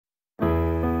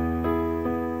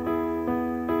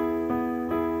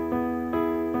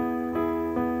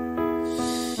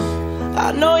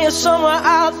I know you're somewhere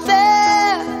out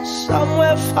there,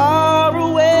 somewhere far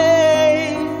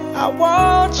away. I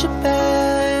want you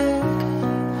back,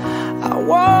 I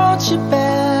want you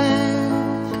back.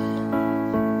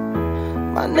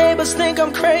 My neighbors think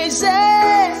I'm crazy,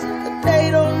 but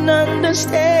they don't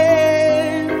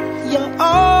understand. You're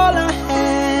all I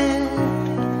had,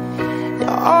 you're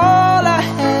all I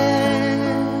had.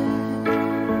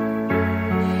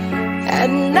 At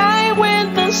night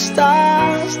when the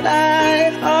stars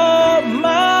light up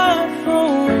my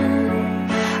room,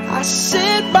 I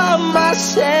sit by myself,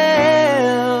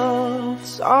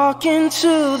 talking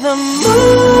to the moon,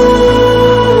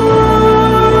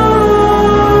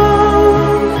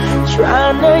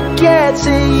 trying to get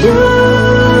to you.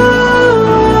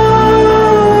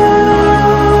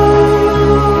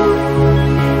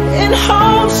 In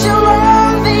hopes you're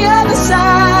on the other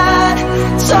side,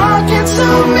 talking to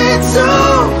me too.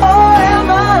 Or am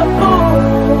I a fool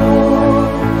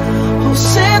who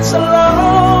sits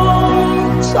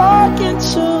alone, talking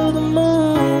to the moon?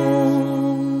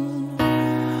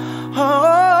 Oh,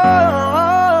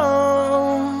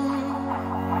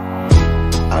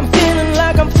 I'm feeling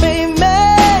like I'm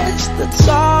famous, the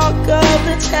talk of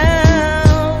the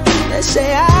town. They say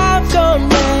I've gone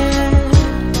mad,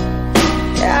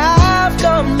 yeah, I've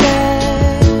gone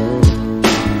mad.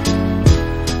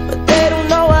 But they don't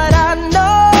know what I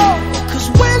know, 'cause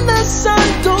when the sun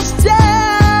goes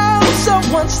down,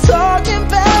 someone's talking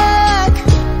back.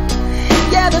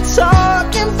 Yeah, they're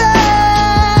talking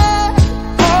back.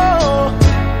 Oh,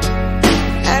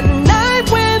 at night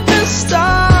when the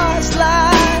stars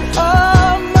light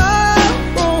up my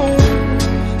room,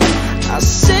 I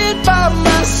sit by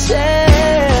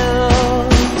myself,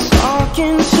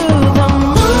 talking to the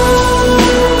moon,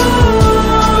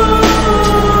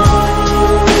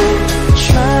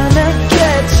 trying to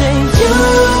get to you.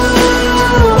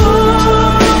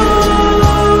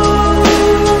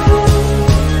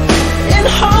 In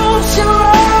hopes you're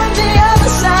on the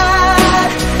other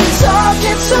side,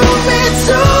 talking to me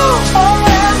too. Or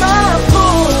am I a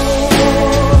fool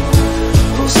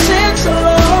who sits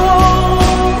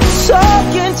alone,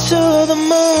 talking to the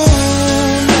moon?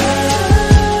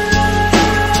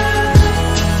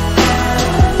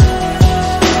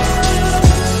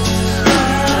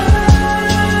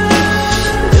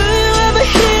 Do you ever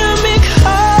hear me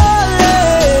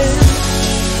calling?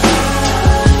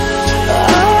 Oh,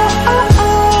 oh,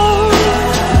 oh.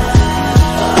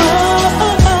 Oh,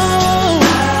 oh, oh.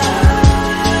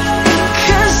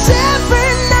 'Cause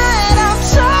every night I'm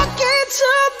talking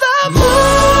to the moon,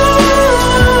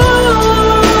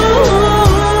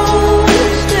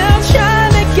 still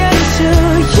trying to get to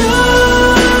you.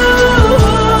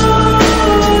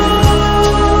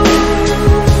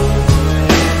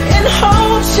 In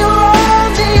hopes you're on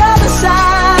the other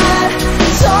side,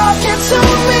 talking to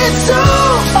me too.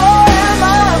 Or am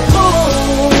I a fool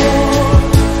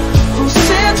who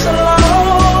sits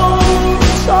alone,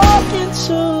 talking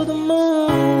to the moon?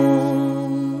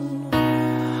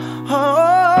 Oh,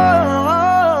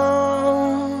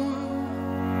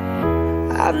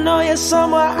 I know you're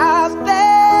somewhere out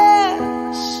there,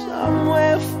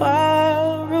 somewhere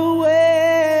far away.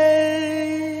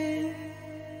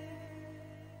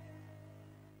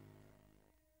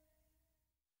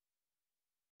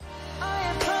 I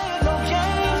ain't playing no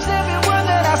games, every word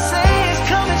that I say is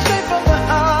coming straight from the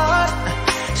heart.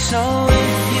 So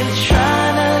if you're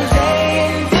trying to lay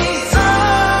in these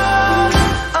arms,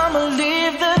 I'ma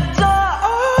leave the door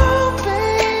open.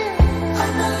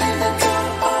 I'ma leave the door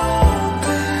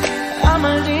open.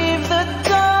 I'ma leave the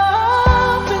door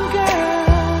open, girl.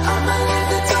 I'ma leave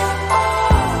the door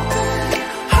open,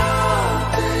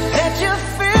 open. Let you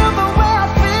feel the way I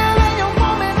feel, and you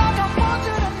want me like I want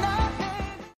you tonight,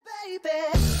 baby.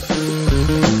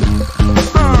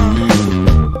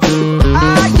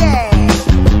 Ah, yeah.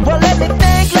 Well, let me think.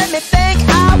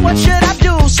 What should I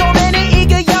do? So many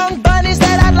eager young bunnies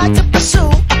that I'd like to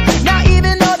pursue. Now,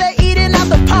 even though they're eating out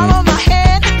the palm of my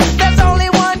hand, there's only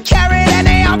one carrot and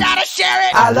they all gotta share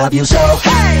it. I love you so,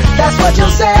 hey, that's what you'll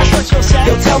say.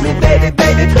 You'll tell me, baby,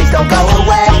 please don't go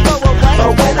away.